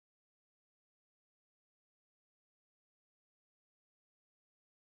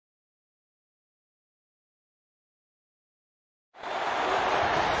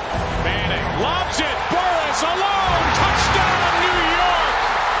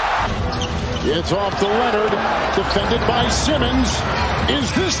It's off to Leonard, defended by Simmons.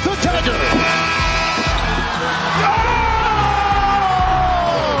 Is this the dagger?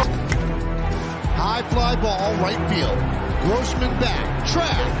 High fly ball, right field. Grossman back,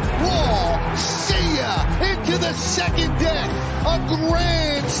 track, wall, see ya! Into the second deck. A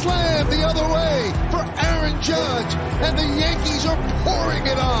grand slam the other way for Aaron Judge, and the Yankees are pouring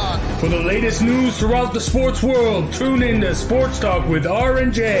it on. For the latest news throughout the sports world, tune in to Sports Talk with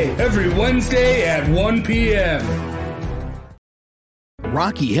R&J every Wednesday at 1 p.m.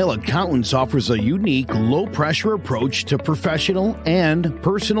 Rocky Hill Accountants offers a unique, low-pressure approach to professional and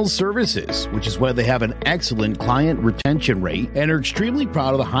personal services, which is why they have an excellent client retention rate and are extremely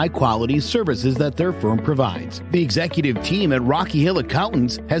proud of the high-quality services that their firm provides. The executive team at Rocky Hill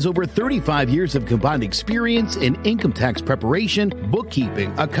Accountants has over 35 years of combined experience in income tax preparation,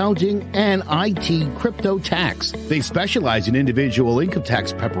 bookkeeping, accounting, and IT crypto tax. They specialize in individual income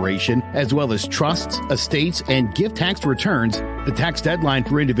tax preparation, as well as trusts, estates, and gift tax returns. The tax deadline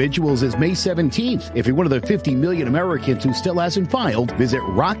for individuals is May 17th. If you're one of the 50 million Americans who still hasn't filed, visit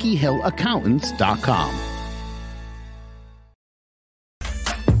RockyHillAccountants.com.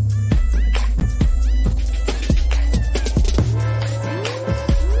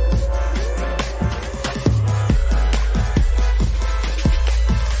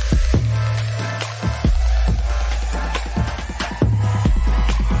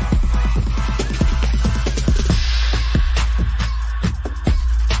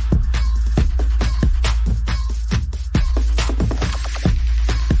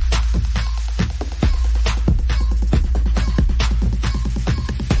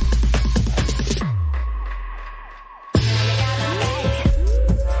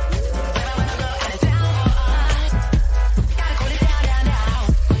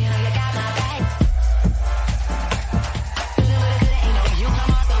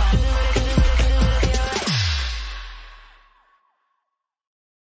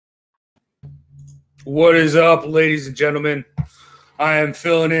 What is up, ladies and gentlemen? I am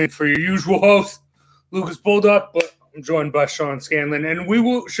filling in for your usual host, Lucas Bulldog, but I'm joined by Sean Scanlon, and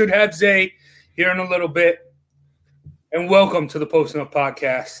we should have Zay here in a little bit. And welcome to the Posting Up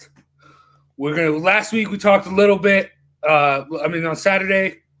Podcast. Last week we talked a little bit. On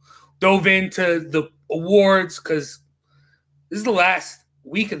Saturday, dove into the awards because this is the last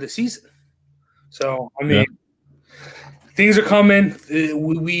week of the season. So things are coming.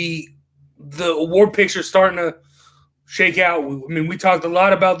 The award picture is starting to shake out. We talked a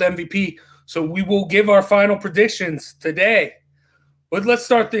lot about the MVP, so we will give our final predictions today. But let's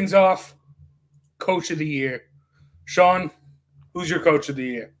start things off. Coach of the Year. Sean, who's your Coach of the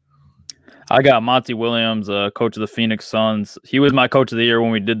Year? I got Monty Williams, coach of the Phoenix Suns. He was my Coach of the Year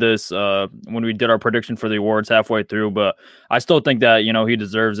when we did this, when we did our prediction for the awards halfway through. But I still think that, he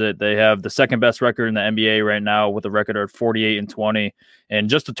deserves it. They have the second best record in the NBA right now with a record of 48-20. And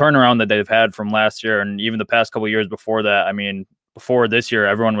just the turnaround that they've had from last year and even the past couple of years before that. Before this year,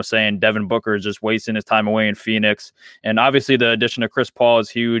 everyone was saying Devin Booker is just wasting his time away in Phoenix. And obviously the addition of Chris Paul is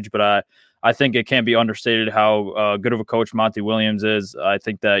huge, but I think it can't be understated how good of a coach Monty Williams is. I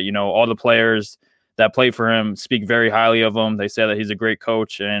think that, all the players that play for him speak very highly of him. They say that he's a great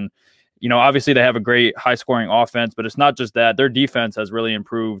coach. And, obviously they have a great high-scoring offense, but it's not just that. Their defense has really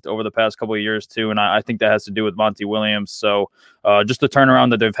improved over the past couple of years, too, and I think that has to do with Monty Williams. So just the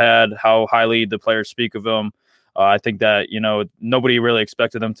turnaround that they've had, how highly the players speak of him, I think that, nobody really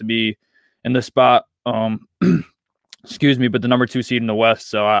expected them to be in this spot. Excuse me, but the number 2 seed in the West.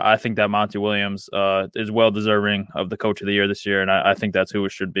 So I think that Monty Williams is well deserving of the Coach of the Year this year, and I think that's who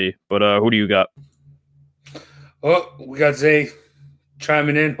it should be. But who do you got? Well, we got Zay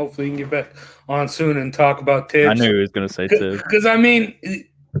chiming in. Hopefully he can get back on soon and talk about Tibbs. I knew he was going to say Tibbs. Because,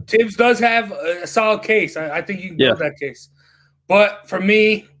 Tibbs does have a solid case. I think you can build that case. But for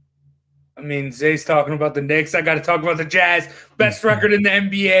me, Zay's talking about the Knicks. I got to talk about the Jazz. Best record in the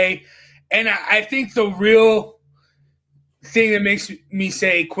NBA. And I think the real thing that makes me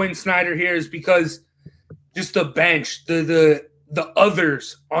say Quinn Snyder here is because just the bench, the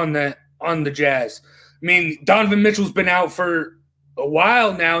others on the Jazz. Donovan Mitchell's been out for a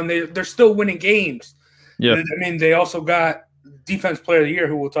while now, and they're still winning games. Yeah. They also got Defense Player of the Year,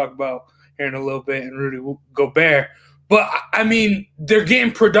 who we'll talk about here in a little bit, and Rudy Gobert. But, they're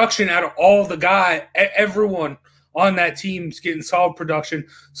getting production out of all the guys. Everyone on that team's getting solid production,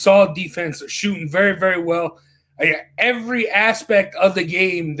 solid defense, shooting very, very well. Every aspect of the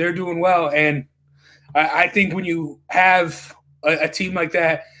game, they're doing well. And I think when you have a team like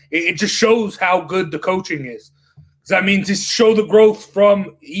that, it just shows how good the coaching is. To show the growth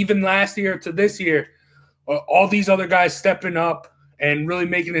from even last year to this year, all these other guys stepping up and really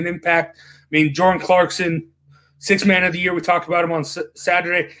making an impact. I mean, Jordan Clarkson, 6th man of the year. We talked about him on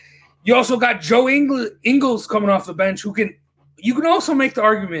Saturday. You also got Joe Ingles coming off the bench, you can also make the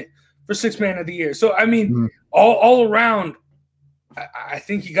argument for 6th man of the year. So, I mean, all around, I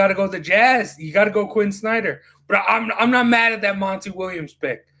think you got to go the Jazz. You got to go Quinn Snyder. But I'm not mad at that Monty Williams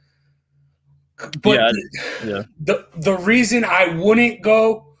pick. But the reason I wouldn't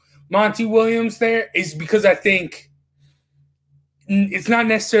go Monty Williams there is because I think it's not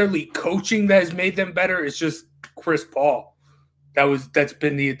necessarily coaching that has made them better. It's just Chris Paul. That's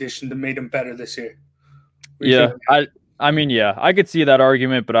been the addition that made him better this year. I could see that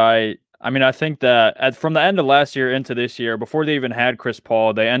argument, but I think that from the end of last year into this year, before they even had Chris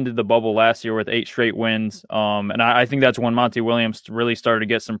Paul, they ended the bubble last year with 8 straight wins. And I think that's when Monty Williams really started to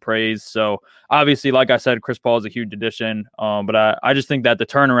get some praise. So obviously, like I said, Chris Paul is a huge addition. But I just think that the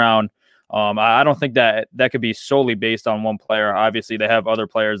turnaround, I don't think that could be solely based on one player. Obviously, they have other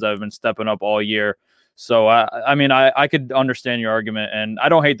players that have been stepping up all year. So, I could understand your argument, and I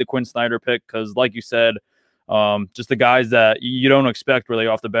don't hate the Quinn Snyder pick because, like you said, just the guys that you don't expect really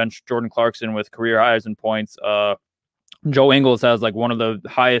off the bench. Jordan Clarkson with career highs in points. Joe Ingles has like one of the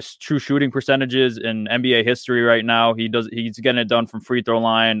highest true shooting percentages in NBA history right now. He's getting it done from free throw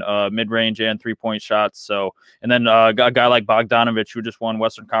line, mid-range and 3-point shots. So, and then a guy like Bogdanovich, who just won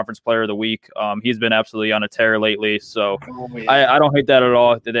Western Conference Player of the Week. He's been absolutely on a tear lately. So I don't hate that at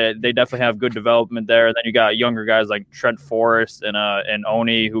all. They definitely have good development there. And then you got younger guys like Trent Forrest and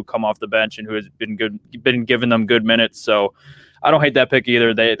Oni who come off the bench and who has been giving them good minutes. So I don't hate that pick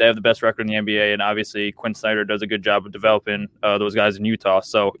either. They have the best record in the NBA, and obviously Quinn Snyder does a good job of developing those guys in Utah.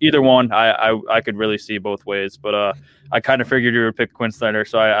 So either one, I could really see both ways. But I kind of figured you would pick Quinn Snyder,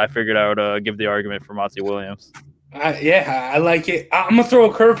 so I figured I would give the argument for Monty Williams. I like it. I'm going to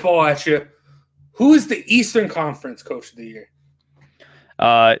throw a curveball at you. Who is the Eastern Conference Coach of the Year?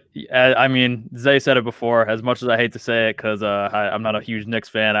 Zay said it before, as much as I hate to say it, because I'm not a huge Knicks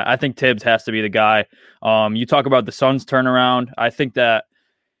fan. I think Tibbs has to be the guy. You talk about the Suns turnaround. I think that,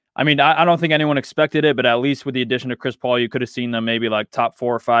 I don't think anyone expected it, but at least with the addition of Chris Paul, you could have seen them maybe like top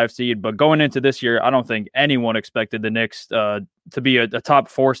 4 or 5 seed. But going into this year, I don't think anyone expected the Knicks to be a top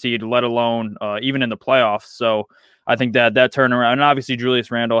 4 seed, let alone even in the playoffs. So I think that turnaround, and obviously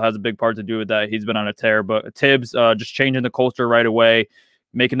Julius Randle has a big part to do with that. He's been on a tear, but Tibbs just changing the culture right away,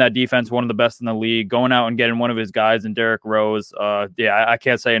 making that defense one of the best in the league, going out and getting one of his guys in Derrick Rose. I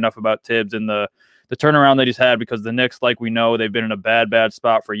can't say enough about Tibbs and the turnaround that he's had, because the Knicks, like we know, they've been in a bad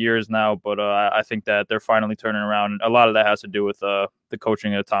spot for years now, but I think that they're finally turning around. A lot of that has to do with the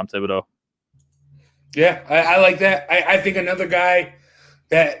coaching of Tom Thibodeau. Yeah, I like that. I think another guy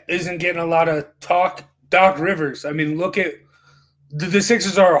that isn't getting a lot of talk, Doc Rivers. Look at the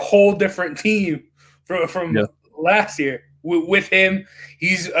Sixers are a whole different team from last year. With him,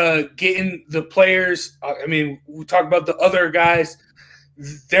 he's getting the players. We talk about the other guys.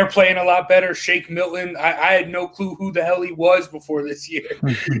 They're playing a lot better. Shake Milton, I had no clue who the hell he was before this year.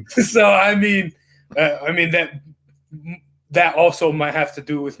 So, that also might have to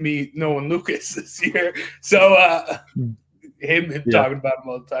do with me knowing Lucas this year. So, him talking about him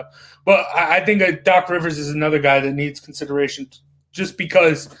all the time. But I think Doc Rivers is another guy that needs consideration just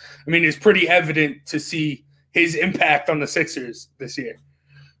because, it's pretty evident to see his impact on the Sixers this year.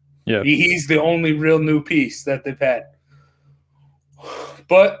 Yeah, he's the only real new piece that they've had.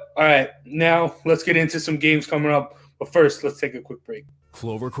 But, all right, now let's get into some games coming up. But first, let's take a quick break.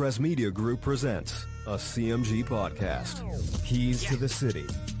 Clovercrest Media Group presents a CMG podcast, Keys to the City.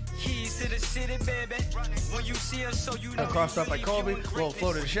 Keys to the city, baby. When you see us, so you know. Crossed up by Kobe, little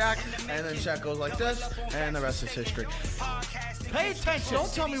floater to Shaq, and then Shaq goes like this, and the rest is history. Pay attention.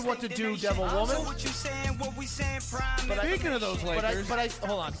 Don't tell me what to do, devil woman. Speaking of those Lakers,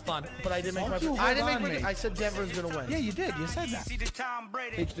 hold on, fun. But I didn't make my. I said Denver's gonna win. Yeah, you did. You said that.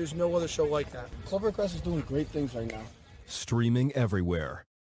 There's no other show like that. Clovercrest is doing great things right now. Streaming everywhere.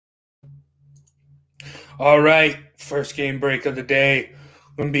 All right, first game break of the day.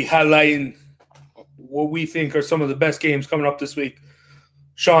 We're going to be highlighting what we think are some of the best games coming up this week.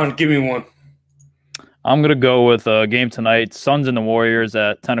 Sean, give me one. I'm going to go with a game tonight, Suns and the Warriors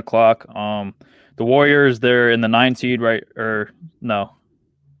at 10 o'clock. The Warriors, they're in the 9 seed, right? Or no.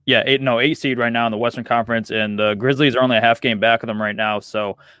 Yeah, 8 seed right now in the Western Conference, and the Grizzlies are only a half game back of them right now.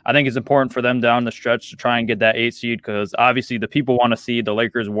 So I think it's important for them down the stretch to try and get that 8 seed, because obviously the people want to see the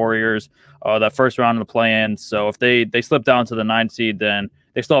Lakers Warriors that first round of the play-in. So if they slip down to the 9 seed, then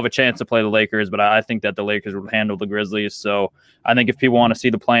they still have a chance to play the Lakers, but I think that the Lakers will handle the Grizzlies. So I think if people want to see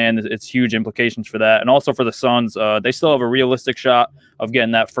the plan, it's huge implications for that. And also for the Suns, they still have a realistic shot of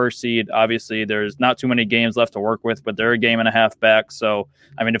getting that first seed. Obviously, there's not too many games left to work with, but they're a game and a half back. So,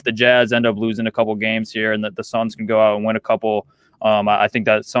 I mean, if the Jazz end up losing a couple games here and that the Suns can go out and win a couple, I think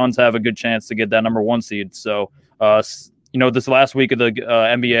that Suns have a good chance to get that number 1 seed. So, this last week of the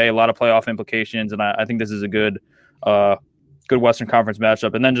NBA, a lot of playoff implications, and I think this is a good Western Conference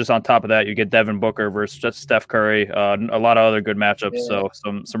matchup. And then just on top of that, you get Devin Booker versus Steph Curry, a lot of other good matchups. Yeah.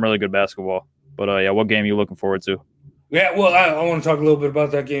 So some really good basketball. But what game are you looking forward to? Yeah, well, I want to talk a little bit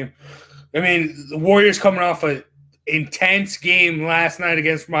about that game. I mean, the Warriors coming off an intense game last night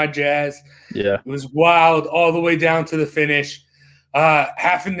against my Jazz. Yeah, it was wild all the way down to the finish.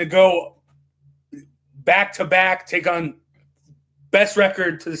 Having to go back to back, take on best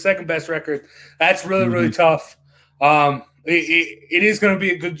record to the second best record. That's really, really tough. It is going to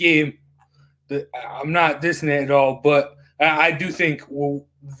be a good game. I'm not dissing it at all, but I do think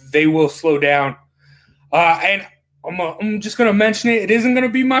they will slow down. And I'm just going to mention it. It isn't going to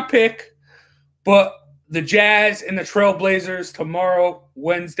be my pick, but the Jazz and the Trailblazers tomorrow,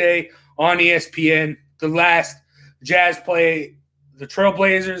 Wednesday, on ESPN. The last Jazz play the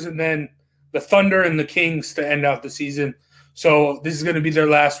Trailblazers and then the Thunder and the Kings to end out the season. So this is going to be their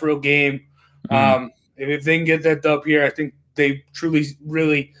last real game. If they can get that dub here, I think they truly,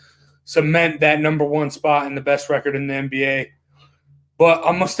 really cement that number 1 spot and the best record in the NBA. But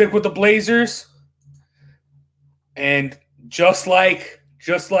I'm going to stick with the Blazers. And just like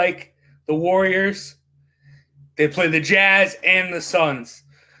the Warriors, they play the Jazz and the Suns.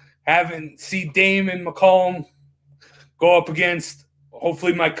 Having see Dame and McCollum go up against,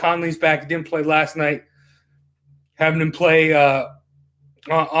 hopefully Mike Conley's back. He didn't play last night. Having him play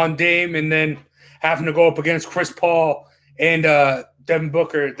on Dame and then having to go up against Chris Paul and Devin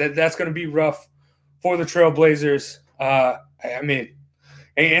Booker, that's going to be rough for the Trailblazers. I mean,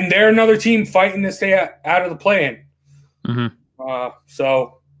 and they're another team fighting to stay out of the play-in.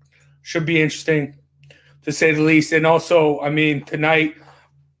 So should be interesting to say the least. And also, I mean, tonight,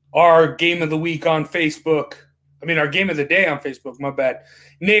 our game of the week on Facebook, our game of the day on Facebook, my bad.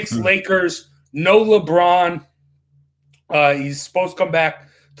 Knicks, Lakers, no LeBron. He's supposed to come back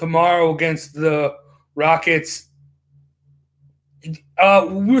tomorrow against the Rockets. We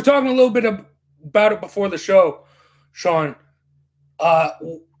were talking a little bit about it before the show, Sean.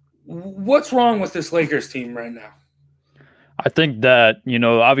 What's wrong with this Lakers team right now? I think that,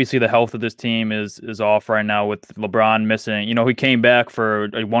 obviously the health of this team is off right now with LeBron missing. He came back for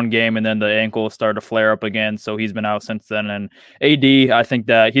one game and then the ankle started to flare up again. So he's been out since then. And AD, I think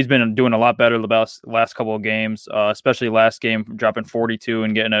that he's been doing a lot better the last couple of games, especially last game, dropping 42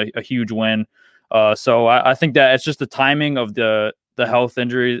 and getting a huge win. So I think that it's just the timing of the health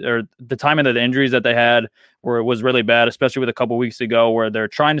injuries or the timing of the injuries that they had where it was really bad, especially with a couple weeks ago where they're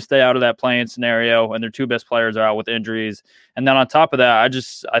trying to stay out of that playing scenario and their 2 best players are out with injuries. And then on top of that,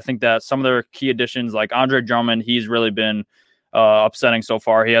 I think that some of their key additions like Andre Drummond, he's really been upsetting so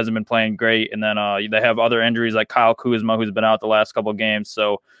far. He hasn't been playing great. And then they have other injuries like Kyle Kuzma, who's been out the last couple of games.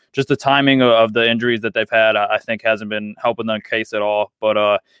 So just the timing of the injuries that they've had, I think hasn't been helping their case at all.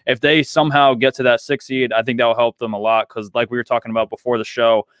 But if they somehow get to that 6 seed, I think that will help them a lot. Because like we were talking about before the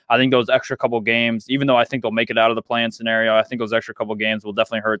show, I think those extra couple games, even though I think they'll make it out of the play-in scenario, I think those extra couple games will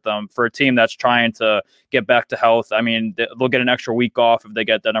definitely hurt them. For a team that's trying to get back to health, they'll get an extra week off if they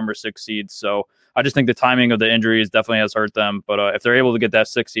get that number 6 seed. So I just think the timing of the injuries definitely has hurt them. But if they're able to get that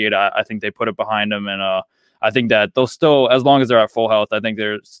 6 seed, I think they put it behind them. And I think that they'll still, as long as they're at full health, I think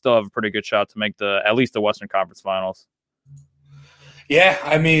they still have a pretty good shot to make at least the Western Conference Finals. Yeah,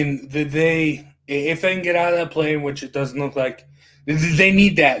 if they can get out of that play-in, which it doesn't look like, they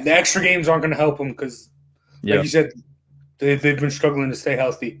need that. The extra games aren't going to help them because, like you said, they've been struggling to stay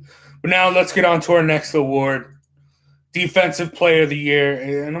healthy. But now let's get on to our next award, Defensive Player of the Year.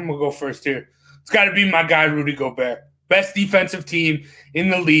 And I'm going to go first here. It's got to be my guy, Rudy Gobert. Best defensive team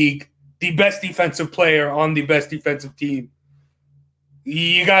in the league. The best defensive player on the best defensive team.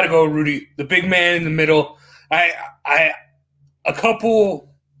 You got to go, Rudy. The big man in the middle. A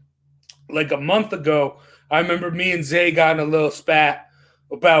month ago, I remember me and Zay got in a little spat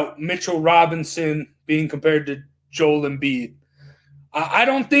about Mitchell Robinson being compared to Joel Embiid. I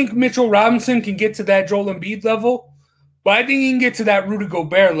don't think Mitchell Robinson can get to that Joel Embiid level, but I think he can get to that Rudy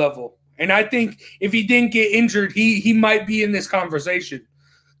Gobert level. And I think if he didn't get injured, he might be in this conversation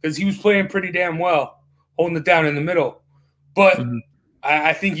because he was playing pretty damn well, holding it down in the middle. But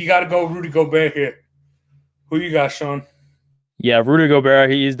I think you got to go Rudy Gobert here. Who you got, Sean? Yeah, Rudy Gobert,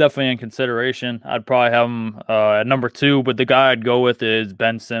 he's definitely in consideration. I'd probably have him at number 2, but the guy I'd go with is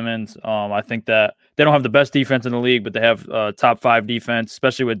Ben Simmons. I think that they don't have the best defense in the league, but they have top 5 defense,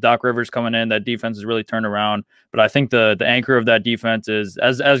 especially with Doc Rivers coming in. That defense is really turned around. But I think the anchor of that defense is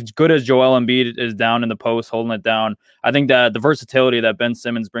as good as Joel Embiid is down in the post, holding it down. I think that the versatility that Ben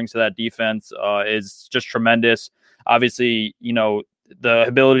Simmons brings to that defense is just tremendous. Obviously, the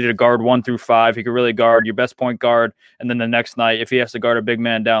ability to guard 1 through 5. He could really guard your best point guard. And then the next night, if he has to guard a big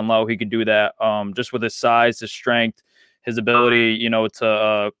man down low, he could do that. Just with his size, his strength, his ability,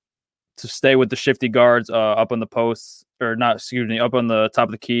 to stay with the shifty guards up on the posts, up on the top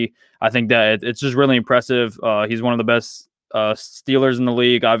of the key. I think that it's just really impressive. He's one of the best stealers in the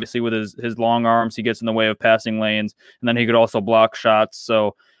league. Obviously, with his long arms, he gets in the way of passing lanes, and then he could also block shots.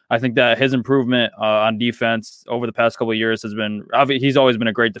 So I think that his improvement on defense over the past couple of years has been – he's always been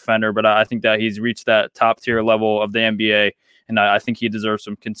a great defender, but I think that he's reached that top-tier level of the NBA, and I think he deserves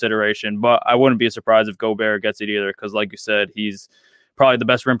some consideration. But I wouldn't be surprised if Gobert gets it either because, like you said, he's probably the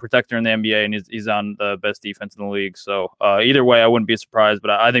best rim protector in the NBA, and he's on the best defense in the league. So either way, I wouldn't be surprised,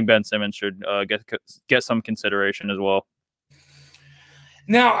 but I think Ben Simmons should get some consideration as well.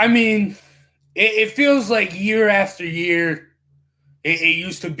 Now, I mean, it feels like year after year – It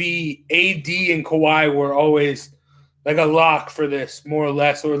used to be AD and Kawhi were always like a lock for this, more or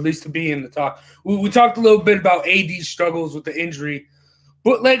less, or at least to be in the talk. We talked a little bit about AD's struggles with the injury,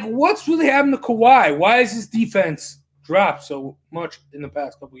 but like, what's really happened to Kawhi? Why has his defense dropped so much in the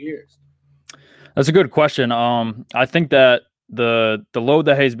past couple of years? That's a good question. I think that the load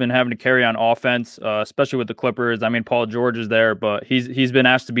that he's been having to carry on offense, especially with the Clippers. I mean, Paul George is there, but he's been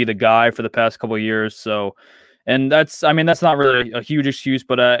asked to be the guy for the past couple of years, so. And that's not really a huge excuse,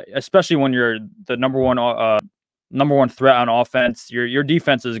 but especially when you're the number one threat on offense, your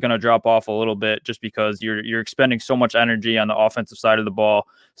defense is going to drop off a little bit just because you're expending so much energy on the offensive side of the ball.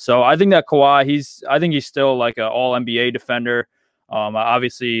 So I think that Kawhi, he's still like an all NBA defender.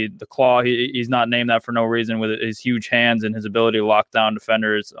 Obviously the claw, he's not named that for no reason with his huge hands and his ability to lock down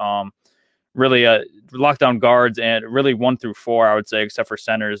defenders. Really lockdown guards and really 1 through 4, I would say, except for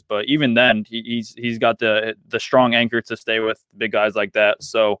centers. But even then, he's got the strong anchor to stay with big guys like that.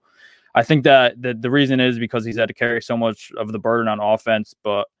 So I think that the reason is because he's had to carry so much of the burden on offense.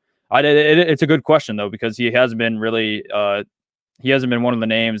 But it's a good question though, because he hasn't been really one of the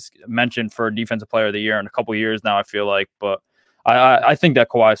names mentioned for Defensive Player of the Year in a couple of years now, I feel like. But I think that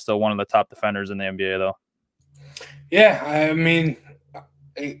Kawhi is still one of the top defenders in the NBA though. Yeah, I mean.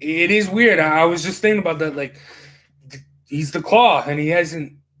 It is weird. I was just thinking about that. Like, he's the claw, and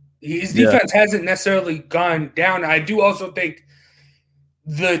his defense hasn't necessarily gone down. I do also think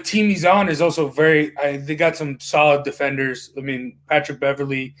the team he's on is also they got some solid defenders. I mean, Patrick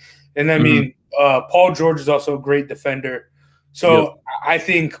Beverley, and Paul George is also a great defender. So I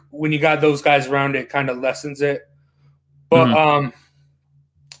think when you got those guys around, it kind of lessens it. But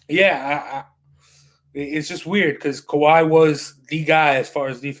it's just weird because Kawhi was the guy as far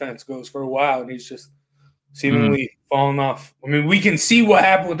as defense goes for a while, and he's just seemingly fallen off. I mean, we can see what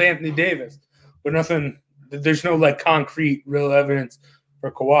happened with Anthony Davis, but there's no like concrete real evidence for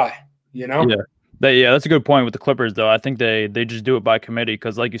Kawhi, Yeah. That's a good point with the Clippers, though. I think they just do it by committee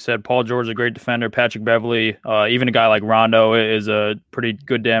because, like you said, Paul George is a great defender. Patrick Beverley, even a guy like Rondo is a pretty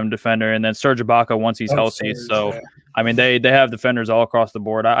good damn defender. And then Serge Ibaka once he's healthy. I mean, they have defenders all across the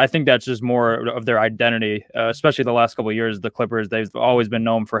board. I think that's just more of their identity, especially the last couple of years. The Clippers, they've always been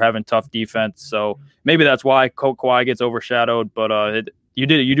known for having tough defense. So maybe that's why Kawhi gets overshadowed. But you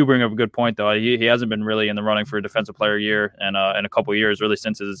do bring up a good point, though. He hasn't been really in the running for a Defensive Player of the Year in a couple of years, really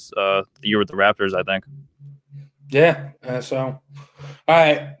since his the year with the Raptors, I think. Yeah. All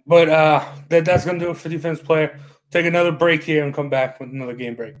right. But that's going to do it for Defensive Player. Take another break here and come back with another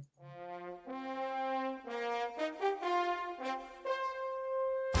game break.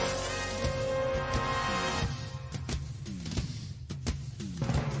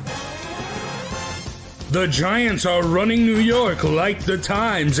 The Giants are running New York like the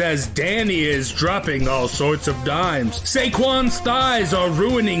Times as Danny is dropping all sorts of dimes. Saquon's thighs are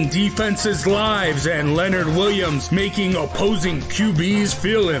ruining defenses' lives and Leonard Williams making opposing QBs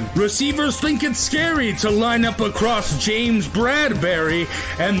feel him. Receivers think it's scary to line up across James Bradbury,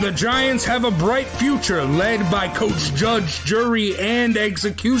 and the Giants have a bright future led by Coach Judge, Jury, and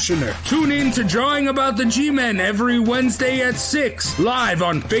Executioner. Tune in to Jawing About the G-Men every Wednesday at 6, live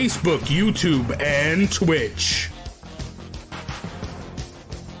on Facebook, YouTube, and Twitch.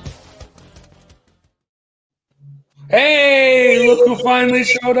 Hey, look who finally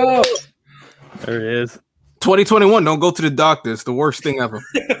showed up. There he is. 2021, don't go to the doctor. It's the worst thing ever.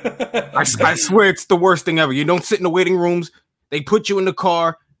 I swear it's the worst thing ever. You don't sit in the waiting rooms. They put you in the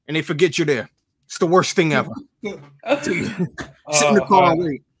car and they forget you're there. It's the worst thing ever. Sit in the car and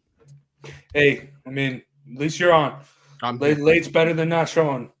wait. Hey, I mean, at least you're on. Late's better than not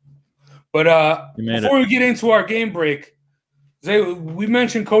showing. But before we get into our game break, Zay, we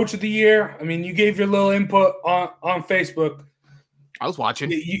mentioned Coach of the Year. I mean, you gave your little input on Facebook. I was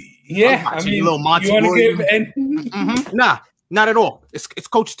watching. I mean, little Monty you want to give Nah, not at all. It's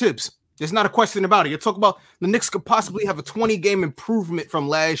Coach Tibbs. There's not a question about it. You talk about the Knicks could possibly have a 20-game improvement from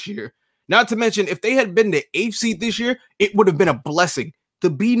last year. Not to mention, if they had been the 8th seed this year, it would have been a blessing to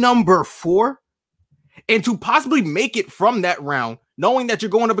be number 4 and to possibly make it from that round, knowing that you're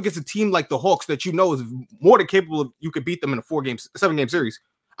going up against a team like the Hawks that you know is more than capable of, you could beat them in a 7-game series.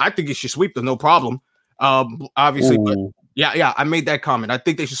 I think you should sweep them, no problem. Obviously, but yeah, I made that comment. I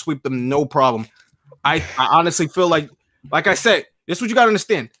think they should sweep them, no problem. I honestly feel like I said, this is what you got to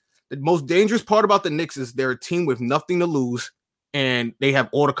understand. The most dangerous part about the Knicks is they're a team with nothing to lose, and they have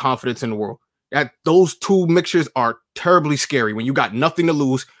all the confidence in the world. That those two mixtures are terribly scary when you got nothing to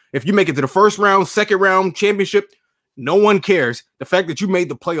lose. If you make it to the first round, second round, championship, no one cares. The fact that you made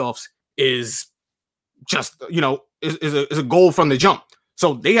the playoffs is just, is a goal from the jump.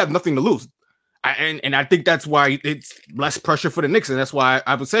 So they have nothing to lose. And I think that's why it's less pressure for the Knicks. And that's why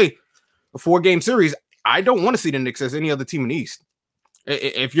I would say a 4-game series, I don't want to see the Knicks as any other team in the East.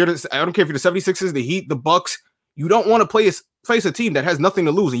 If you're I don't care if you're the 76ers, the Heat, the Bucks, you don't want to face a team that has nothing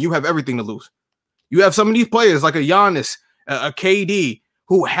to lose and you have everything to lose. You have some of these players like a Giannis, a KD,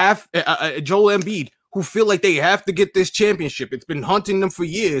 who have a Joel Embiid, who feel like they have to get this championship. It's been hunting them for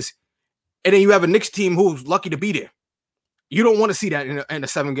years. And then you have a Knicks team who's lucky to be there. You don't want to see that in a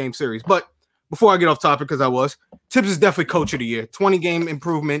 7-game series. But before I get off topic, because Tibbs is definitely Coach of the Year. 20-game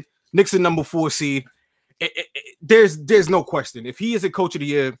improvement. Knicks are number 4 seed. There's no question. If he is a Coach of the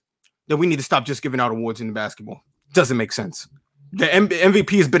Year, then we need to stop just giving out awards in basketball. Doesn't make sense. The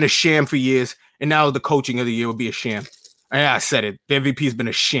MVP has been a sham for years, and now the coaching of the year will be a sham. I said it. The MVP has been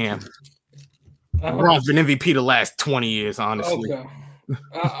a sham. LeBron's been MVP the last 20 years, honestly. Okay.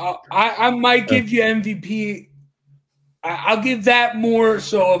 I might give you MVP. I'll give that more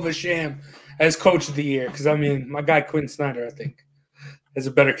so of a sham as Coach of the Year, because, I mean, my guy Quinn Snyder, I think, has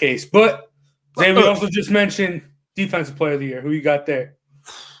a better case. But Zay, we also just mentioned Defensive Player of the Year. Who you got there?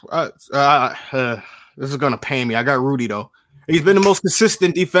 This is going to pain me. I got Rudy, though. He's been the most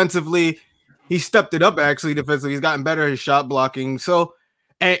consistent defensively. He stepped it up, actually, defensively. He's gotten better at his shot blocking. So,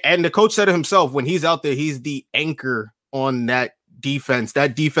 and the coach said it himself, when he's out there, he's the anchor on that defense.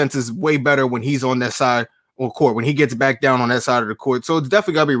 That defense is way better when he's on that side of court, when he gets back down on that side of the court. So it's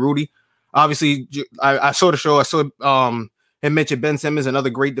definitely got to be Rudy. Obviously, I saw the show. I saw him mention Ben Simmons, another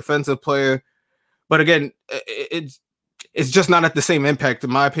great defensive player. But again, it's just not at the same impact,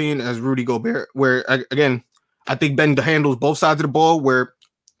 in my opinion, as Rudy Gobert, where, again, I think Ben handles both sides of the ball, where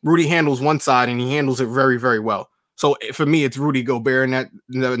Rudy handles one side and he handles it very, very well. So for me, it's Rudy Gobert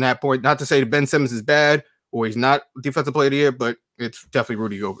in that point. Not to say that Ben Simmons is bad or he's not Defensive Player of the Year, but it's definitely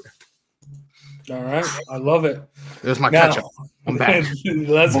Rudy Gobert. All right. I love it. There's my catch-up. I'm back.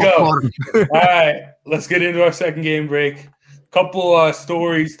 Let's go. All right. Let's get into our second game break. Couple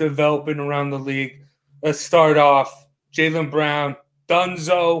stories developing around the league. Let's start off. Jaylen Brown,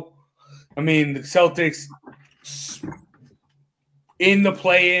 Dunzo. I mean, the Celtics in the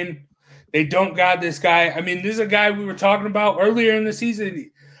play-in. They don't got this guy. I mean, this is a guy we were talking about earlier in the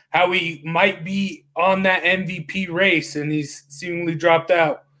season, how he might be on that MVP race, and he's seemingly dropped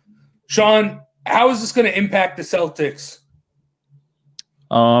out. Sean, how is this going to impact the Celtics?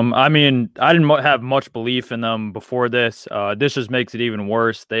 I mean, I didn't have much belief in them before this. This just makes it even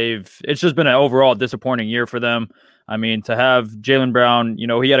worse. It's just been an overall disappointing year for them. I mean, to have Jaylen Brown,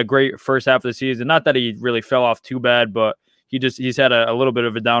 he had a great first half of the season. Not that he really fell off too bad, but he's had a little bit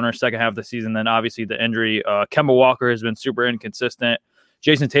of a downer second half of the season. Then obviously the injury. Kemba Walker has been super inconsistent.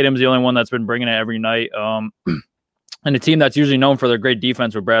 Jason Tatum's the only one that's been bringing it every night. And a team that's usually known for their great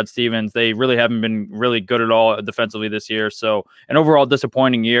defense with Brad Stevens, they really haven't been really good at all defensively this year. So an overall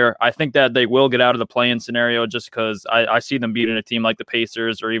disappointing year. I think that they will get out of the play-in scenario just because I see them beating a team like the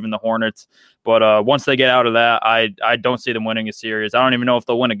Pacers or even the Hornets. But once they get out of that, I don't see them winning a series. I don't even know if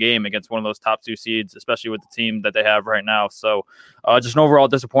they'll win a game against one of those top 2 seeds, especially with the team that they have right now. So just an overall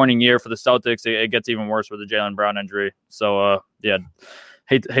disappointing year for the Celtics. It gets even worse with the Jaylen Brown injury. So, yeah,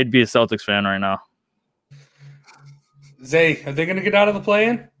 hate to be a Celtics fan right now. Zay, are they going to get out of the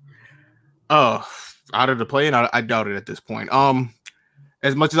play-in? Out of the play-in? I doubt it at this point.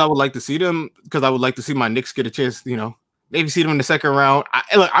 As much as I would like to see them, because I would like to see my Knicks get a chance, maybe see them in the second round.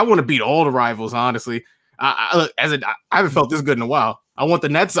 I want to beat all the rivals, honestly. I haven't felt this good in a while. I want the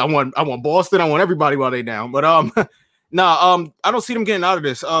Nets. I want Boston. I want everybody while they're down. But Nah, I don't see them getting out of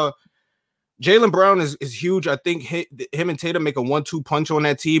this. Jaylen Brown is huge. I think him and Tatum make a 1-2 punch on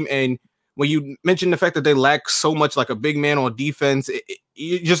that team. And when you mention the fact that they lack so much like a big man on defense,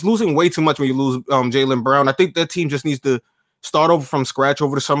 you're just losing way too much when you lose Jaylen Brown. I think that team just needs to start over from scratch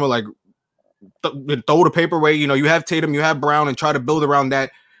over the summer, like throw the paper away. You know, you have Tatum, you have Brown, and try to build around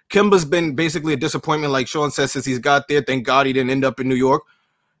that. Kemba's been basically a disappointment, like Sean says, since he's got there. Thank God he didn't end up in New York.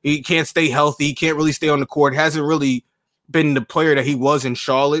 He can't stay healthy. He can't really stay on the court. Hasn't really been the player that he was in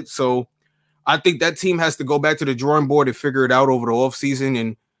Charlotte. So I think that team has to go back to the drawing board and figure it out over the offseason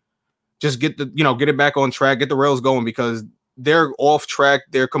and just get it back on track, get the rails going, because they're off track.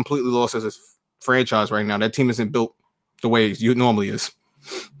 They're completely lost as a franchise right now. That team isn't built the way it normally is.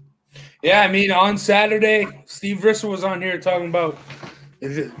 Yeah, I mean, on Saturday, Steve Risser was on here talking about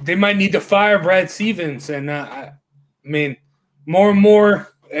they might need to fire Brad Stevens. And I mean, more and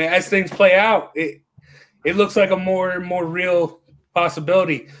more as things play out, it looks like a more and more real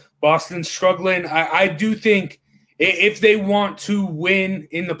possibility. Boston's struggling. I do think if they want to win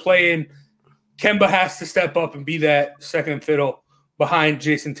in the play-in, Kemba has to step up and be that second fiddle behind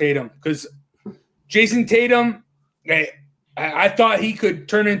Jason Tatum. Because Jason Tatum, I thought he could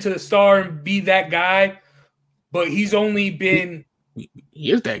turn into the star and be that guy, but he's only been –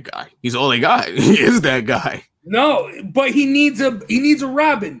 he is that guy. He's the only guy. He is that guy. No, but he needs a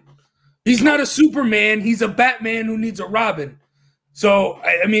Robin. He's not a Superman. He's a Batman who needs a Robin. So,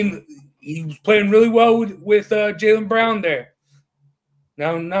 I mean, he was playing really well with Jaylen Brown there.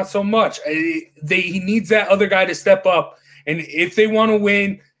 Now, not so much. He needs that other guy to step up. And if they want to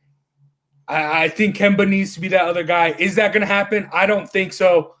win, I think Kemba needs to be that other guy. Is that going to happen? I don't think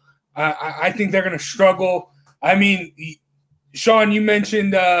so. I think they're going to struggle. I mean, Sean, you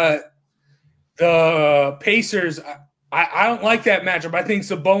mentioned the Pacers. I don't like that matchup. I think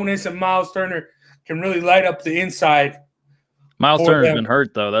Sabonis and Miles Turner can really light up the inside. Miles Turner's been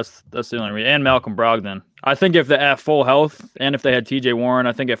hurt, though. That's the only reason. And Malcolm Brogdon. I think if they're at full health and if they had TJ Warren,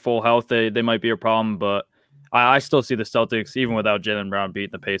 I think at full health they might be a problem. But I still see the Celtics, even without Jaylen Brown, beating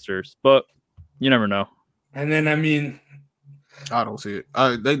the Pacers. But you never know. And then, I mean, I don't see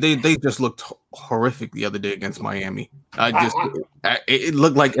it. They just looked horrific the other day against Miami. It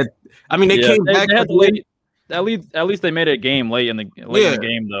looked like it. I mean, they came back. They had late. At least they made it a game late in the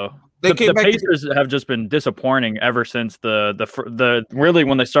game, though. The Pacers have just been disappointing ever since the really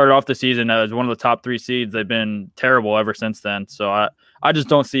when they started off the season as one of the top 3 seeds. They've been terrible ever since then. So I just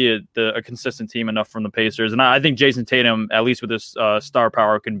don't see a consistent team enough from the Pacers. And I think Jason Tatum, at least with his star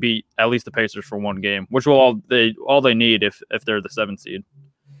power, can beat at least the Pacers for one game, which will all they need if they're the 7th seed.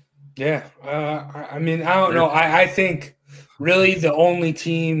 Yeah, I mean, I don't know. I think really the only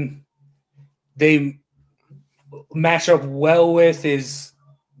team they match up well with is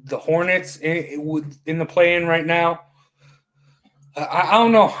the Hornets in the play-in right now. I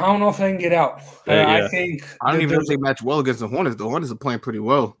don't know. I don't know if they can get out. I don't even know if they match well against the Hornets. The Hornets are playing pretty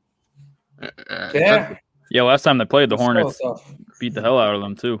well. Yeah, last time they played, the Hornets beat the hell out of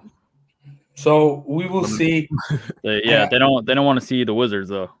them too. So we will see. They don't want to see the Wizards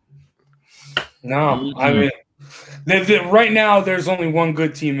though. No, I mean, right now there's only one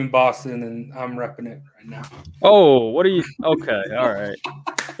good team in Boston, and I'm repping it right now. Oh, what are you? Okay, all right.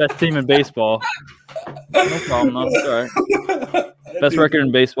 Best team in baseball. No problem. No, it's all right. Best record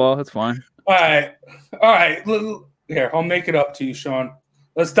in baseball. That's fine. All right. Here, I'll make it up to you, Sean.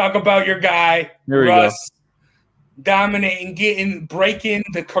 Let's talk about your guy, Russ, dominating, breaking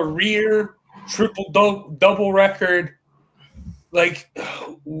the career triple-double record. Like,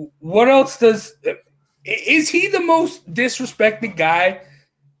 what else is he the most disrespected guy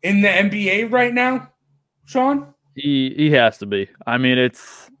in the NBA right now, Sean? He has to be. I mean,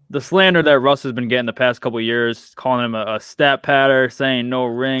 it's the slander that Russ has been getting the past couple of years, calling him a stat patter, saying no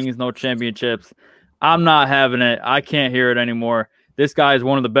rings, no championships. I'm not having it. I can't hear it anymore. This guy is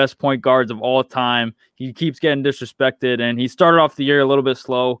one of the best point guards of all time. He keeps getting disrespected, and he started off the year a little bit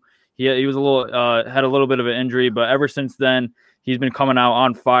slow. He was had a little bit of an injury, but ever since then, he's been coming out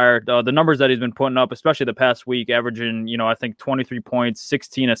on fire. The numbers that he's been putting up, especially the past week, averaging, I think 23 points,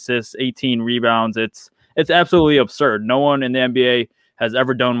 16 assists, 18 rebounds. It's absolutely absurd. No one in the NBA has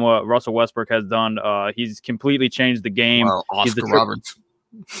ever done what Russell Westbrook has done. He's completely changed the game. Well, Oscar Roberts.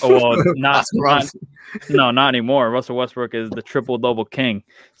 Oh, well, not anymore. Russell Westbrook is the triple-double king.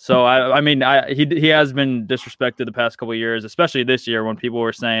 So, he has been disrespected the past couple of years, especially this year when people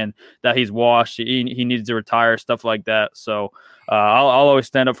were saying that he's washed, he needs to retire, stuff like that. So, I'll always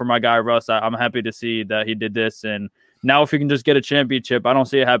stand up for my guy, Russ. I'm happy to see that he did this. And now if he can just get a championship, I don't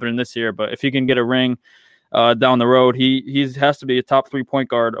see it happening this year, but if he can get a ring down the road, he has to be a top 3 point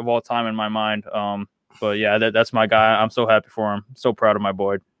guard of all time in my mind. But yeah, that's my guy. I'm so happy for him. So proud of my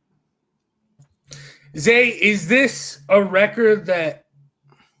boy. Zay, is this a record that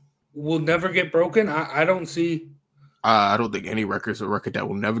will never get broken? I don't see. I don't think any record is a record that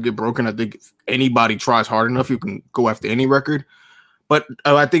will never get broken. I think if anybody tries hard enough, you can go after any record. But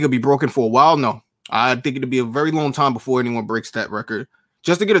I think it'll be broken for a while. No, I think it'll be a very long time before anyone breaks that record.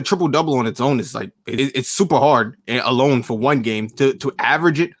 Just to get a triple-double on its own is like it's super hard alone for one game. To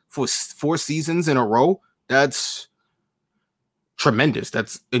average it for 4 seasons in a row, that's tremendous.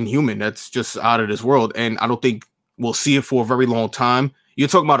 That's inhuman. That's just out of this world. And I don't think we'll see it for a very long time. You're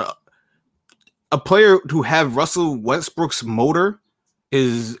talking about a player who have Russell Westbrook's motor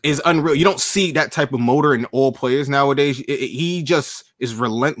is unreal. You don't see that type of motor in all players nowadays. He just is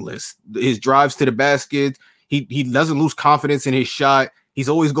relentless. His drives to the basket. He doesn't lose confidence in his shot. He's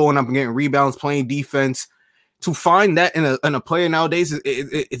always going up and getting rebounds, playing defense. To find that in a player nowadays,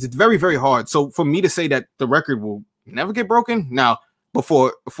 it's very, very hard. So for me to say that the record will never get broken, now,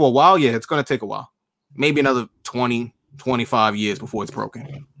 for a while, yeah, it's going to take a while. Maybe another 20, 25 years before it's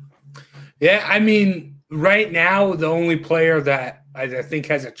broken. Yeah, I mean, right now, the only player that I think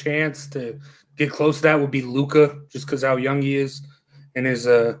has a chance to get close to that would be Luka, just because how young he is and his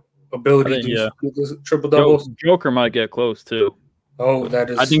ability to do triple doubles. Joker might get close too. Oh, that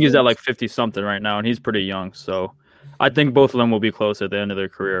is. I think he's at like 50 something right now, and he's pretty young. So I think both of them will be close at the end of their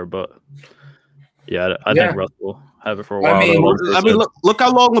career. But yeah, I think Russ will have it for a while. I mean, look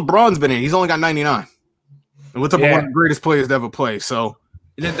how long LeBron's been in. He's only got 99. And what's up with one of the greatest players to ever play? So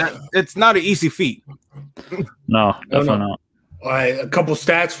it's not an easy feat. No, definitely not. All right, a couple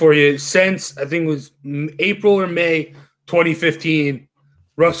stats for you. Since I think it was April or May 2015,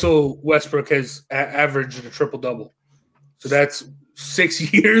 Russell Westbrook has averaged a triple-double. So that's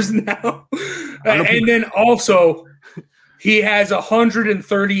 6 years now. And then also, he has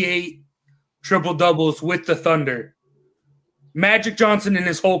 138 triple-doubles with the Thunder. Magic Johnson in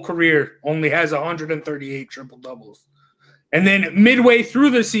his whole career only has 138 triple-doubles. And then midway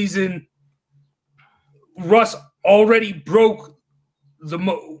through the season, Russ already broke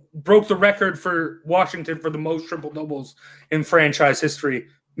the record for Washington for the most triple-doubles in franchise history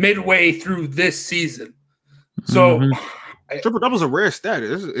midway through this season. So triple-doubles are a rare stat.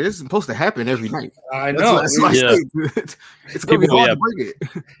 It's supposed to happen every night. I know. It's going to be hard to bring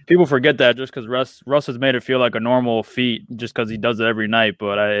it. People forget that just because Russ has made it feel like a normal feat just because he does it every night,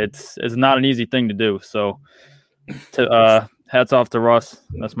 but it's not an easy thing to do. So hats off to Russ.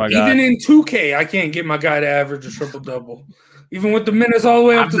 That's my guy. Even in 2K, I can't get my guy to average a triple-double. Even with the minutes all the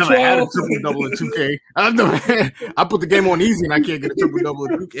way up to 12. I've never had a triple-double in 2K. I put the game on easy and I can't get a triple-double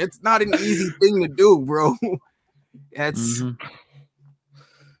in 2K. It's not an easy thing to do, bro. That's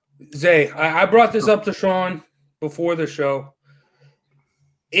Zay, I brought this up to Sean before the show.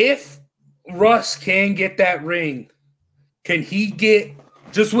 If Russ can get that ring, can he get,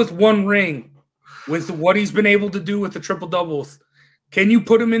 just with one ring, with what he's been able to do with the triple-doubles, can you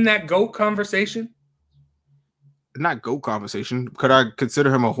put him in that GOAT conversation? Not GOAT conversation. Could I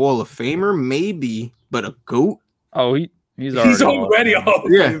consider him a Hall of Famer? Maybe, but a GOAT? Oh, he's already a Hall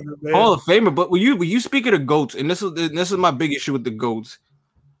of Famer, man. Hall of Famer. But when you speak of the GOATs, and this is my big issue with the GOATs.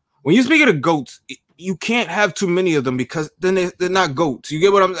 When you speak of the GOATs, you can't have too many of them because then they're not GOATs. You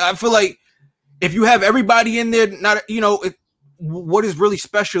get what I feel like if you have everybody in there, what is really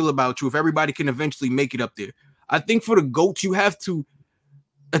special about you if everybody can eventually make it up there? I think for the GOATs, you have to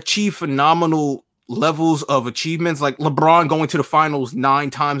achieve phenomenal levels of achievements, like LeBron going to the finals 9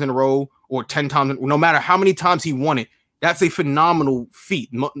 times in a row or 10 times, no matter how many times he won it. That's a phenomenal feat.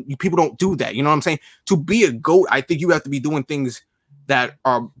 People don't do that. You know what I'm saying? To be a GOAT, I think you have to be doing things that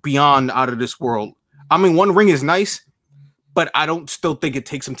are beyond out of this world. I mean, one ring is nice, but I don't still think it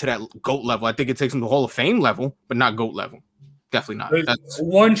takes him to that GOAT level. I think it takes him to Hall of Fame level, but not GOAT level. Definitely not. That's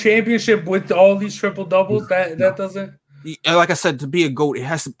one championship with all these triple doubles. That doesn't. Like I said, to be a GOAT, it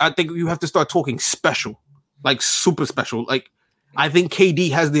has to. I think you have to start talking special, like super special. Like I think KD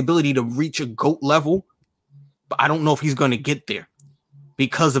has the ability to reach a GOAT level, but I don't know if he's going to get there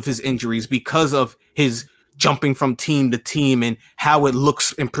because of his injuries, because of his jumping from team to team and how it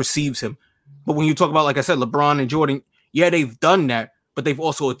looks and perceives him. But when you talk about, like I said, LeBron and Jordan, yeah, they've done that, but they've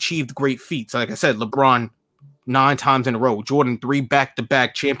also achieved great feats. Like I said, LeBron 9 times in a row, Jordan 3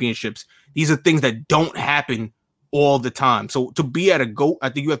 back-to-back championships. These are things that don't happen all the time. So to be at a GOAT, I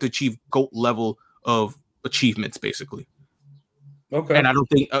think you have to achieve GOAT level of achievements, basically. Okay. And I don't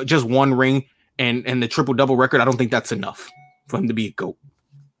think just one ring and the triple-double record, I don't think that's enough for him to be a GOAT.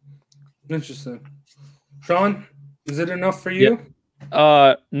 Interesting. Sean, is it enough for you?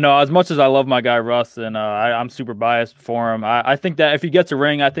 No, as much as I love my guy Russ, and I'm super biased for him, I think that if he gets a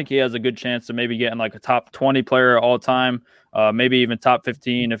ring, I think he has a good chance to maybe getting like a top 20 player all time, maybe even top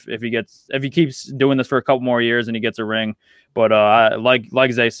 15 if he keeps doing this for a couple more years and he gets a ring. But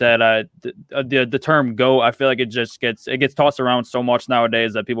like Zay said, the term GOAT, I feel like it gets tossed around so much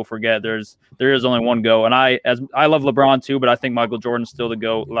nowadays that people forget there is only one GOAT. And I love LeBron too, but I think Michael Jordan's still the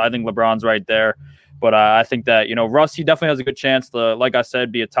GOAT. I think LeBron's right there. But I think that, Russ, he definitely has a good chance to, like I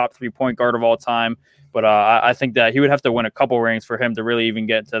said, be a top 3 point guard of all time. But I think that he would have to win a couple rings for him to really even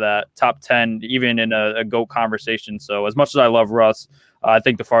get to that top 10, even in a GOAT conversation. So as much as I love Russ, I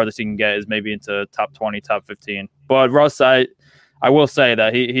think the farthest he can get is maybe into top 20, top 15. But Russ, I will say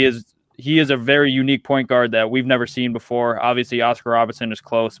that he is a very unique point guard that we've never seen before. Obviously, Oscar Robertson is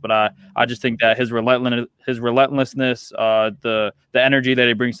close, but I just think that his relentlessness, the energy that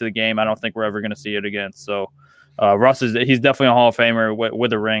he brings to the game, I don't think we're ever going to see it again. So Russ he's definitely a Hall of Famer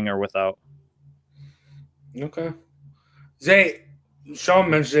with a ring or without. Okay. Zay, Sean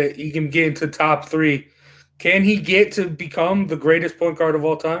mentioned it. He can get into top 3. Can he get to become the greatest point guard of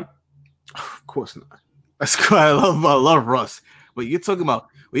all time? Of course not. That's why I love Russ. But you're talking about,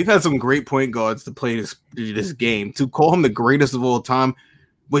 we've had some great point guards to play this game. To call him the greatest of all time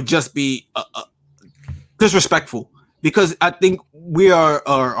would just be disrespectful, because I think we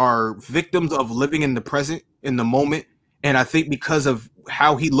are victims of living in the present, in the moment. And I think because of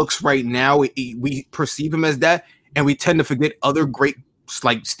how he looks right now, we perceive him as that, and we tend to forget other greats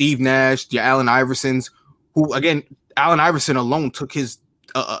like Steve Nash, the Allen Iversons, who, again, Allen Iverson alone took his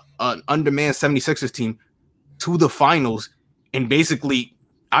undermanned 76ers team to the finals. And basically,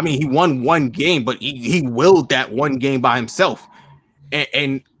 I mean, he won one game, but he willed that one game by himself.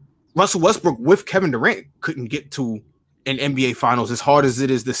 And Russell Westbrook with Kevin Durant couldn't get to an NBA Finals, as hard as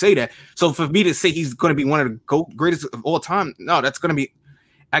it is to say that. So for me to say he's going to be one of the greatest of all time, no, that's going to be,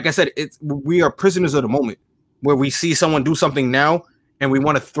 like I said, we are prisoners of the moment, where we see someone do something now and we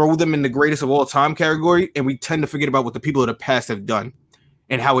want to throw them in the greatest of all time category, and we tend to forget about what the people of the past have done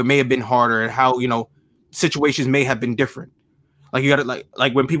and how it may have been harder and how, situations may have been different. Like, you got to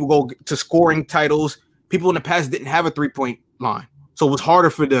like when people go to scoring titles, people in the past didn't have a 3-point line. So it was harder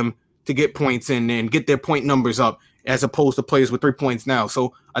for them to get points in and get their point numbers up, as opposed to players with 3 points now.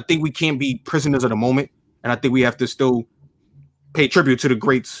 So I think we can't be prisoners of the moment. And I think we have to still pay tribute to the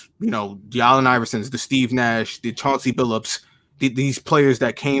greats, the Allen Iversons, the Steve Nash, the Chauncey Billups, these players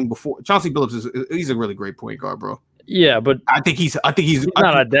that came before. Chauncey Billups he's a really great point guard, bro. Yeah, but I think he's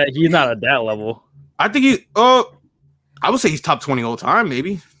not at that level. I think I would say he's top 20 all time,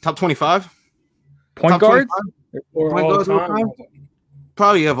 maybe top 25 point guards or all time.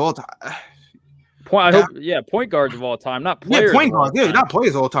 Probably of all time. Point guards of all time, not players. Yeah, point guards. Yeah, not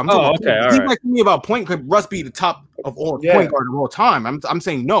players all time. Oh, okay. All right. He's like me about point. Could Russ be the top of all point guard of all time? I'm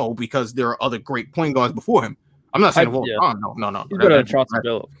saying no, because there are other great point guards before him. I'm not saying of all time. No. He's better than Chauncey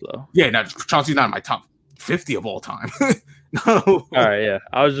Billups, though. Yeah, Chauncey's not in my top 50 of all time. No. All right. Yeah,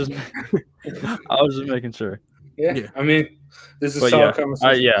 I was just making sure. Yeah. I mean, this is a solid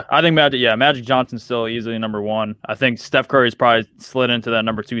conversation. I think Magic Johnson's still easily number 1. I think Steph Curry's probably slid into that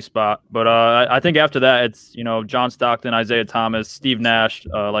number 2 spot. But I think after that, it's John Stockton, Isaiah Thomas, Steve Nash,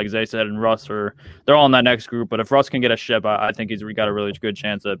 like Zay said, and Russ. They're all in that next group. But if Russ can get a ship, I think he's got a really good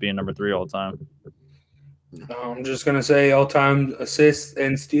chance at being number 3 all the time. I'm just gonna say all-time assists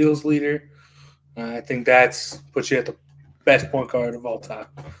and steals leader. I think that's puts you at the best point guard of all time.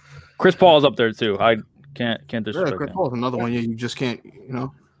 Chris Paul's up there too. I can't disrespect Chris him. Paul's another one. Yeah, you just can't.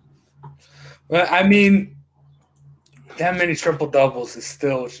 Well, I mean, that many triple doubles is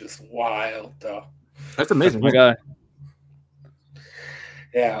still just wild, though. That's amazing. My guy.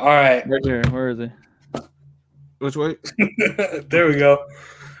 Yeah. All right. Right here. Where is he? Which way? There we go.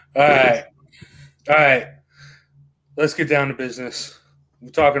 All right. Let's get down to business. We're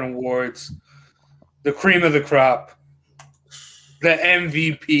talking awards. The cream of the crop. The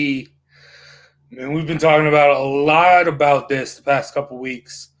MVP. Man, we've been talking about a lot about this the past couple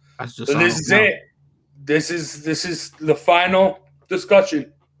weeks. So this is it. This is the final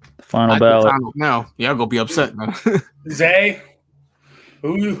discussion. Final ballot. Now, yeah, I'm gonna be upset, man. Zay,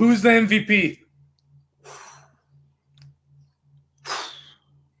 who's the MVP?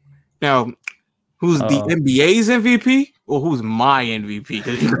 Now, who's the NBA's MVP or who's my MVP?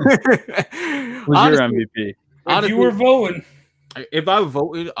 Who's your MVP? If you were voting. If I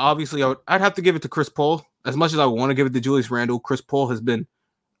voted, obviously I'd have to give it to Chris Paul. As much as I want to give it to Julius Randle, Chris Paul has been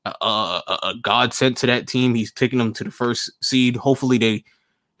a godsend to that team. He's taken them to the first seed. Hopefully they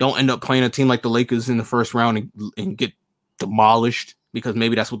don't end up playing a team like the Lakers in the first round and get demolished, because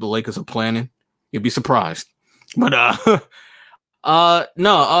maybe that's what the Lakers are planning. You'd be surprised. But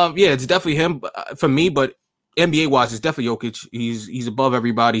No, yeah, it's definitely him for me, but NBA wise, it's definitely Jokic. He's above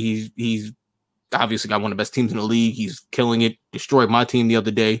everybody. He's obviously got one of the best teams in the league. He's killing it. Destroyed my team the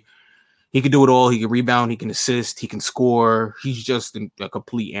other day. He can do it all. He can rebound. He can assist. He can score. He's just a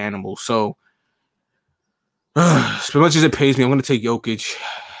complete animal. So, as much as it pays me, I'm going to take Jokic.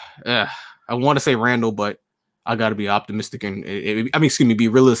 I want to say Randall, but I got to be optimistic and be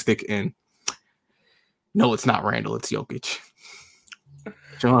realistic. And no, it's not Randall. It's Jokic.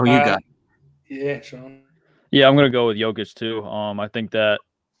 Sean, who you got? Yeah, Sean. Yeah, I'm going to go with Jokic too. I think that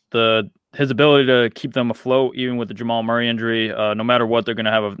his ability to keep them afloat, even with the Jamal Murray injury, no matter what, they're going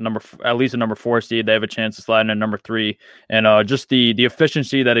to have at least a number 4 seed. They have a chance to slide in number 3, and just the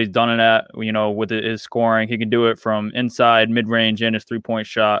efficiency that he's done it at, with his scoring, he can do it from inside, mid range, and his 3-point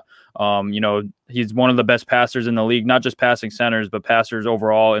shot. He's one of the best passers in the league, not just passing centers, but passers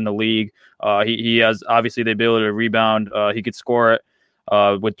overall in the league. He has obviously the ability to rebound. He could score it.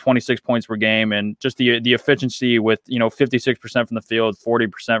 With 26 points per game, and just the efficiency with 56% from the field,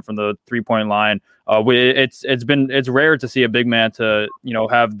 40% from the 3-point line. It's rare to see a big man to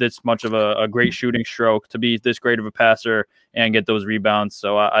have this much of a great shooting stroke, to be this great of a passer and get those rebounds.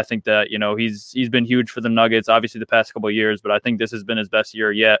 So I think that he's been huge for the Nuggets, obviously the past couple of years, but I think this has been his best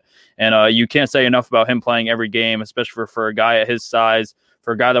year yet. And you can't say enough about him playing every game, especially for a guy at his size.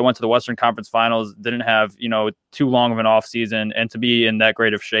 For a guy that went to the Western Conference Finals, didn't have, too long of an offseason, and to be in that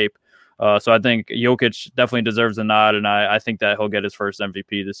great of shape. So I think Jokic definitely deserves a nod, and I think that he'll get his first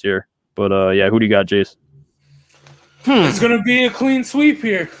MVP this year. But, who do you got, Jace? It's going to be a clean sweep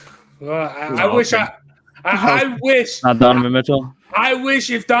here. I wish. Not Donovan Mitchell? I wish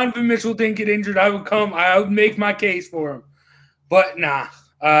if Donovan Mitchell didn't get injured, I would make my case for him. But, nah.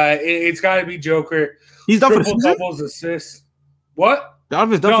 It's got to be Joker. He's done for the season? Doubles, assists. What?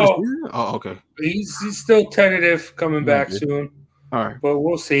 Donovan's done for the season? Oh, okay. He's still tentative, coming back soon. All right. But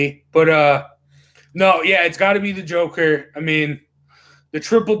we'll see. But no, yeah, it's got to be the Joker. I mean, the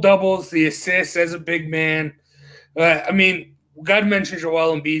triple doubles, the assists as a big man. We got to mention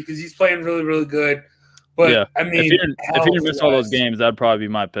Joel Embiid because he's playing really, really good. But yeah. If he didn't miss all those games, that'd probably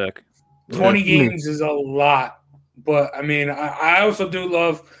be my pick. 20 games is a lot. But I also do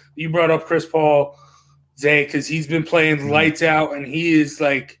love you brought up Chris Paul, Zay, because he's been playing lights out, and he is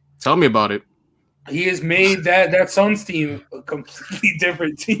like. Tell me about it. He has made that Suns team a completely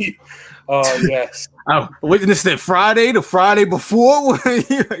different team. Oh, yes. I witnessed it the Friday before.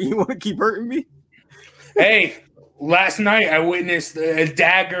 You want to keep hurting me? Hey, last night I witnessed a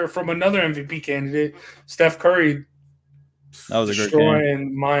dagger from another MVP candidate, Steph Curry. That was a great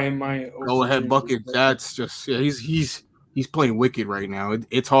game. My go ahead bucket. That's just he's playing wicked right now.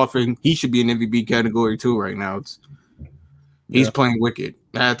 It's hard for him. He should be in MVP category too right now. He's playing wicked.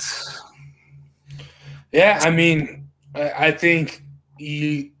 I think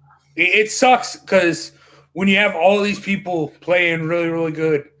it sucks because when you have all these people playing really, really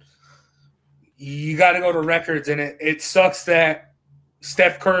good, you got to go to records, and it sucks that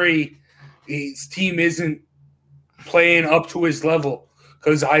Steph Curry, his team isn't playing up to his level,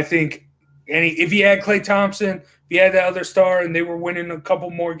 because I think if he had Klay Thompson, if he had that other star, and they were winning a couple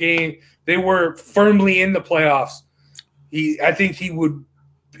more games, they were firmly in the playoffs. I think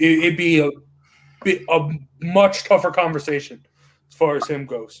it'd be a much tougher conversation as far as him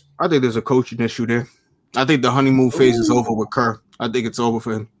goes. I think there's a coaching issue there. I think the honeymoon phase is over with Kerr. I think it's over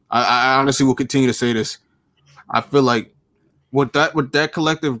for him. I honestly will continue to say this. I feel like with that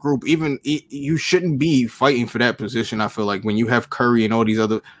collective group, even you shouldn't be fighting for that position. I feel like when you have Curry and all these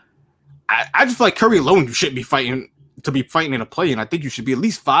other, I just feel like Curry alone, you shouldn't be fighting in a play, and I think you should be at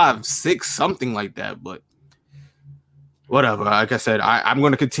least 5, 6, something like that. But whatever. Like I said, I'm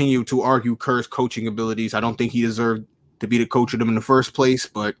going to continue to argue Kerr's coaching abilities. I don't think he deserved to be the coach of them in the first place,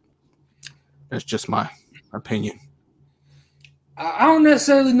 but that's just my opinion. I don't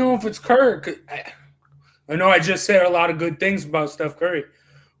necessarily know if it's Kerr. I know I just said a lot of good things about Steph Curry,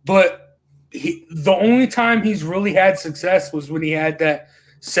 but the only time he's really had success was when he had that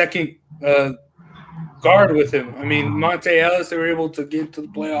second guard with him. Monte Ellis, they were able to get to the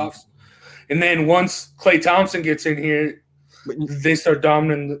playoffs. And then once Klay Thompson gets in here, they start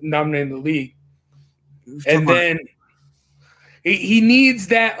dominating the league. And then he needs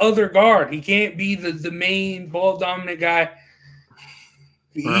that other guard. He can't be the main ball-dominant guy.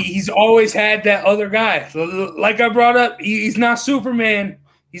 He's always had that other guy. Like I brought up, he's not Superman.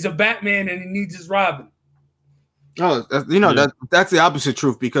 He's a Batman, and he needs his Robin. Oh, that's the opposite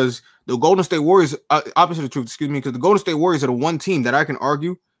truth, because the Golden State Warriors opposite of truth. Excuse me, because the Golden State Warriors are the one team that I can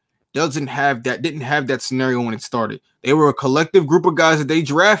argue didn't have that scenario when it started. They were a collective group of guys that they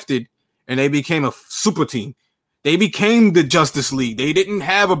drafted, and they became a super team. They became the Justice League. They didn't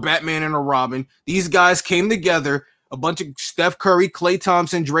have a Batman and a Robin. These guys came together, a bunch of Steph Curry, Klay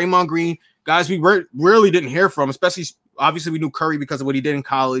Thompson, Draymond Green, guys we rarely didn't hear from, especially, obviously, we knew Curry because of what he did in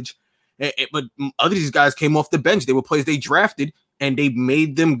college. But other these guys came off the bench. They were players they drafted, and they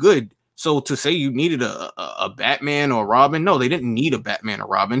made them good. So to say you needed a Batman or Robin, no, they didn't need a Batman or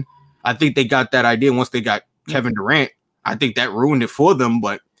Robin. I think they got that idea once they got Kevin Durant. I think that ruined it for them,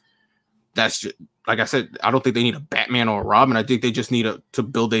 but that's just, like I said, I don't think they need a Batman or a Robin. I think they just need to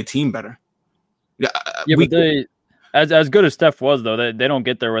build their team better. But they, as good as Steph was, though, they don't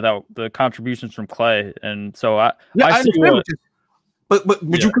get there without the contributions from Klay. And so I see what. But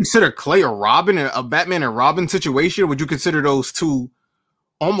would you consider Klay or Robin a Batman and Robin situation? Or would you consider those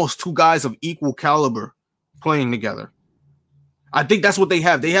almost two guys of equal caliber playing together? I think that's what they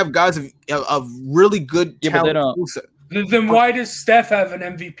have. They have guys of really good talent. Then why does Steph have an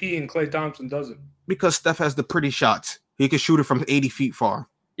MVP and Klay Thompson doesn't? Because Steph has the pretty shots. He can shoot it from 80 feet far.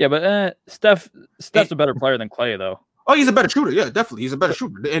 Yeah, but Steph's a better player than Klay, though. Oh, he's a better shooter. Yeah, definitely. He's a better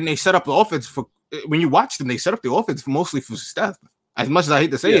shooter. And they set up the offense for – when you watch them, they set up the offense mostly for Steph. As much as I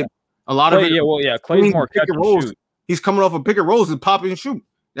hate to say it, a lot of it – Klay's more catch and shoot. He's coming off of pick and rolls and pop and shoot.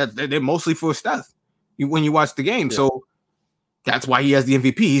 They're mostly for Steph when you watch the game. Yeah. So that's why he has the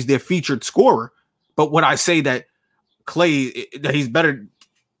MVP. He's their featured scorer. But would I say that Klay, that he's better,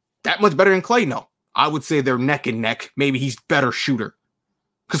 that much better than Klay? No. I would say they're neck and neck. Maybe he's better shooter.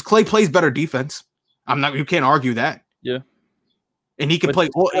 Because Klay plays better defense. You can't argue that. Yeah. And he can play.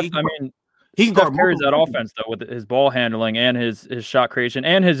 He carries that offense, though, with his ball handling and his shot creation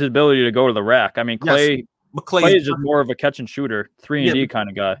and his ability to go to the rack. I mean, Klay is just more of a catch and shooter, 3-and-D kind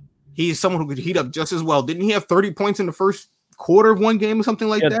of guy. He's someone who could heat up just as well. Didn't he have 30 points in the first quarter of one game or something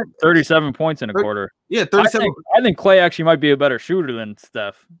like that? 37 points in a quarter. Yeah, 37. I think Klay actually might be a better shooter than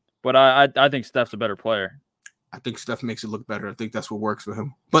Steph, but I think Steph's a better player. I think Steph makes it look better. I think that's what works for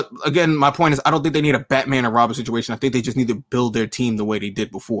him. But again, my point is I don't think they need a Batman or Robin situation. I think they just need to build their team the way they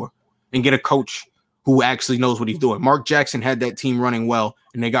did before and get a coach who actually knows what he's doing. Mark Jackson had that team running well,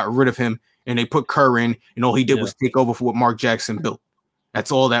 and they got rid of him, and they put Kerr in, and all he did was take over for what Mark Jackson built.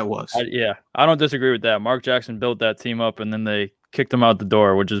 That's all that was. I don't disagree with that. Mark Jackson built that team up, and then they kicked him out the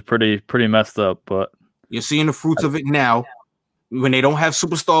door, which is pretty messed up. But you're seeing the fruits of it now when they don't have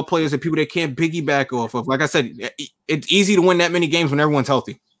superstar players and people they can't piggyback off of. Like I said, it's easy to win that many games when everyone's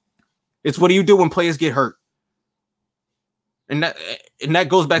healthy. It's what do you do when players get hurt? And that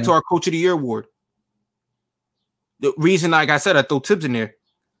goes back to our Coach of the Year award. The reason, like I said, I throw Tibbs in there.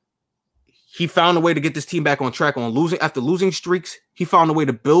 He found a way to get this team back on track after losing streaks. He found a way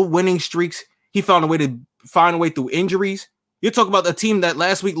to build winning streaks. He found a way to find a way through injuries. You're talking about a team that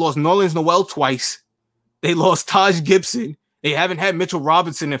last week lost Nerlens Noel twice. They lost Taj Gibson. They haven't had Mitchell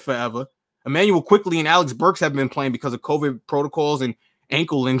Robinson in forever. Emmanuel Quickley and Alex Burks have been playing because of COVID protocols and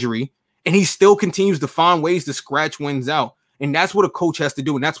ankle injury. And he still continues to find ways to scratch wins out. And that's what a coach has to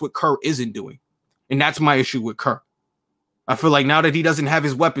do. And that's what Kerr isn't doing. And that's my issue with Kerr. I feel like now that he doesn't have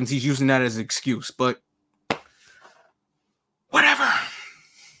his weapons, he's using that as an excuse. But whatever.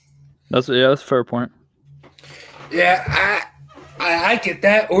 That's a fair point. Yeah, I get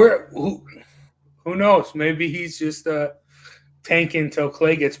that. Or who knows? Maybe he's just tanking until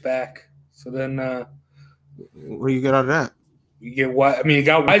Klay gets back. So then, what do you get out of that? You get what? I mean, you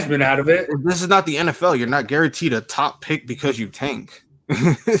got Wiseman out of it. This is not the NFL. You're not guaranteed a top pick because you tank.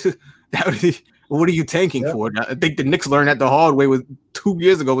 What are you tanking for? I think the Knicks learned that the hard way 2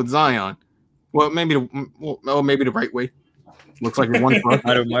 years ago with Zion. Well, maybe the right way. Looks like it won for us.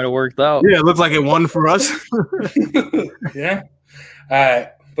 might have worked out. Yeah, it looks like it won for us. Yeah. All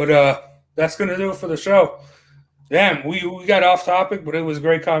right. But that's going to do it for the show. Damn, we got off topic, but it was a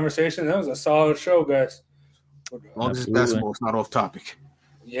great conversation. That was a solid show, guys. As long as it's basketball, it's not off topic.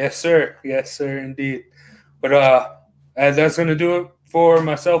 Yes, sir. Yes, sir, indeed. But that's going to do it for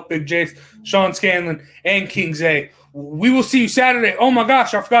myself, Big Jace, Sean Scanlon, and King Zay. We will see you Saturday. Oh, my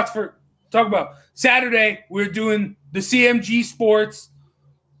gosh, I forgot to talk about Saturday. We're doing the CMG Sports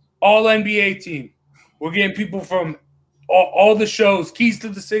All-NBA team. We're getting people from all the shows, Keys to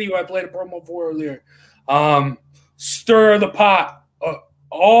the City, who I played a promo for earlier, Stir the Pot,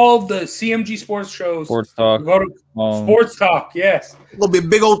 all the CMG Sports shows. Sports Talk. Go to Sports Talk, yes. It'll be a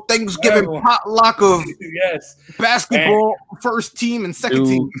big old Thanksgiving potluck of yes. basketball, first team and second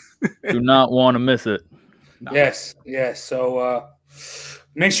team. Do not want to miss it. No. Yes. So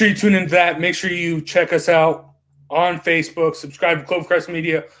make sure you tune into that. Make sure you check us out on Facebook. Subscribe to Clovercrest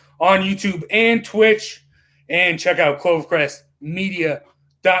Media on YouTube and Twitch. And check out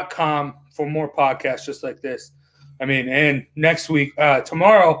clovercrestmedia.com for more podcasts just like this. I mean, and next week,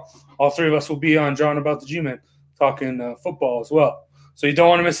 tomorrow, all three of us will be on John About the G-Men talking football as well. So you don't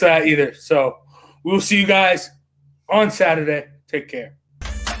want to miss that either. So we will see you guys on Saturday. Take care.